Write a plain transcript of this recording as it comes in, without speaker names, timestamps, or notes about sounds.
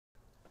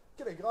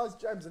G'day guys,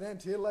 James and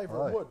Ant here, Laver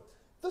Hi. and Wood.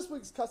 This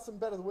week's custom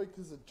bat of the week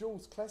is a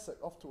Jules Classic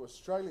off to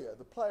Australia.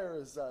 The player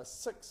is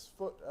 6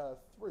 foot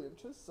 3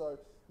 inches, so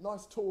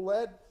nice tall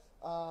lad.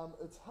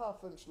 It's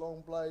half-inch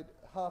Longblade,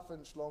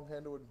 half-inch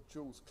Longhandle and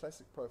Jules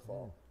Classic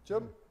profile.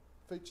 Jim,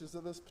 features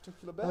of this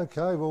particular bat?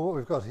 Okay, well what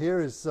we've got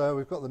here is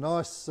we've got the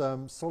nice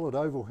solid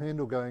oval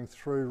handle going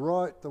through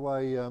right the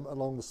way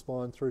along the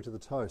spine through to the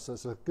toe. So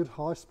it's a good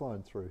high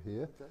spine through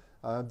here. Okay.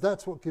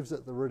 That's what gives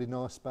it the really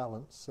nice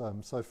balance.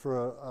 So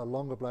for a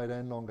longer blade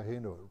and longer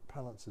handle, it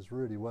balances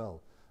really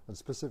well. And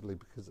specifically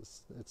because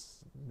it's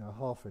you know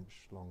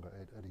half-inch longer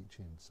at each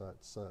end, so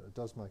it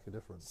does make a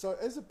difference. So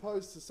as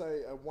opposed to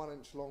say a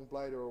 1-inch long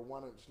blade or a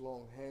 1-inch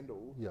long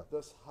handle,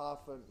 this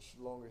half-inch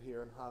longer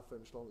here and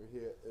half-inch longer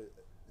here, it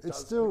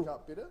does still pick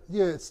up better?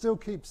 Yeah, it still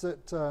keeps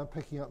it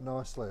picking up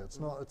nicely. It's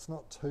not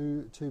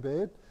too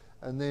bad.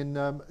 And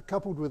then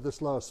coupled with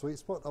this lower sweet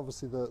spot,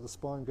 obviously the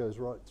spine goes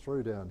right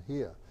through down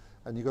here,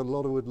 and you've got a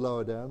lot of wood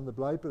lower down in the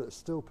blade, but it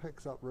still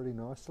picks up really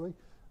nicely.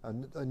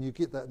 And you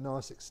get that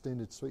nice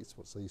extended sweet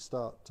spot, so you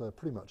start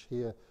pretty much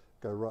here,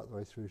 go right the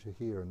way through to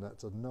here, and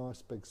that's a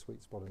nice big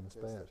sweet spot in this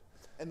bat.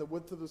 And the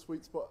width of the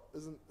sweet spot,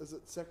 is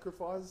it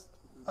sacrificed?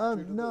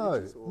 No,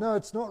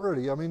 it's not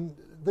really. I mean,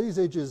 these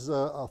edges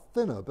are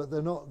thinner, but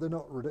they're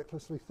not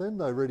ridiculously thin.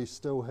 They really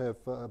still have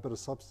a bit of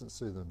substance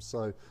to them.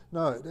 So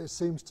no, it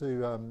seems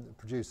to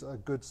produce a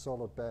good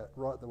solid bat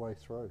right the way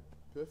through.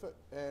 Perfect.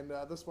 And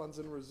this one's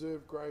in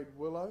reserve grade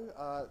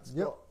willow. It's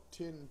got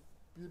 10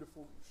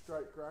 beautiful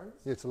straight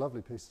grains. Yeah, it's a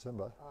lovely piece of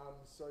timber.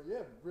 So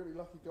yeah, really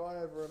lucky guy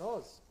over in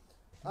Oz.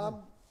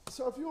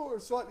 So if you're a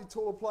slightly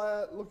taller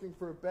player looking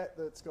for a bat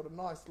that's got a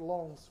nice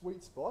long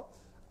sweet spot,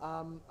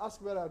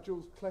 ask about our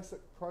Jules Classic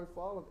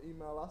profile and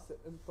email us at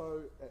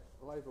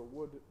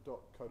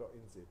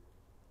info@laverwood.co.nz.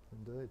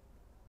 Indeed.